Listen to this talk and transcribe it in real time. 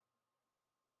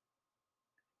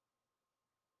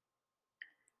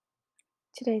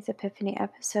Today's Epiphany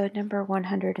episode number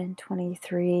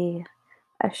 123,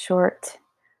 a short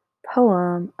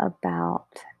poem about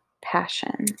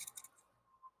passion.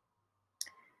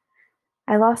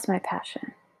 I lost my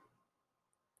passion.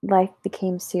 Life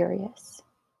became serious.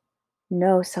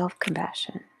 No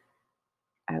self-compassion.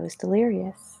 I was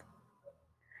delirious.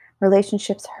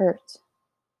 Relationships hurt.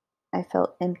 I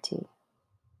felt empty.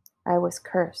 I was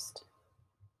cursed.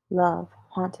 Love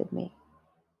haunted me.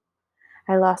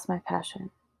 I lost my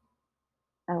passion.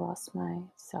 I lost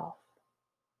myself.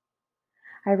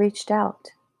 I reached out.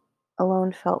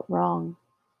 Alone felt wrong.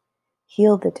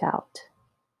 Healed the doubt.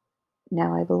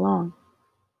 Now I belong.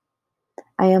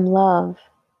 I am love.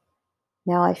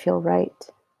 Now I feel right.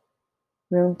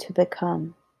 Room to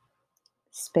become.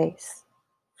 Space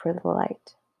for the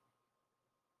light.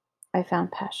 I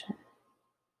found passion.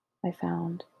 I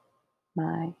found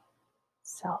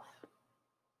myself.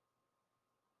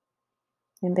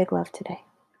 And big love today.